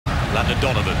Landon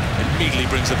Donovan immediately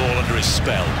brings the ball under his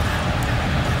spell.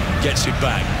 Gets it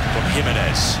back from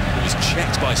Jimenez. It was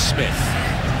checked by Smith.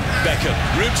 Beckham,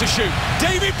 room to shoot.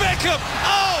 David Beckham!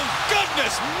 Oh,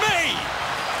 goodness me!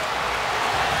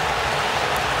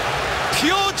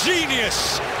 Pure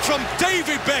genius from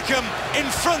David Beckham in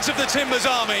front of the Timbers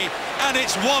army, and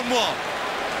it's 1-1.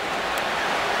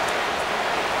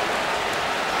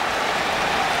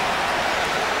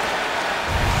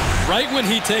 Right when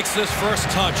he takes this first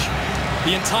touch,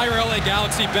 the entire LA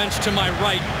Galaxy bench to my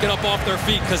right get up off their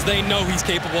feet because they know he's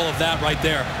capable of that right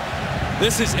there.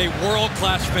 This is a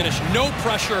world-class finish. No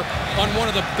pressure on one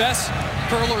of the best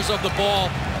curlers of the ball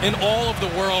in all of the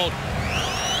world.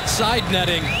 Side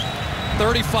netting,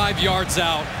 35 yards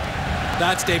out.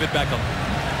 That's David Beckham.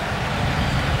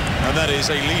 And that is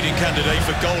a leading candidate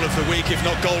for goal of the week, if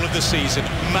not goal of the season.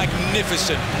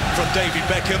 Magnificent from David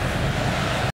Beckham.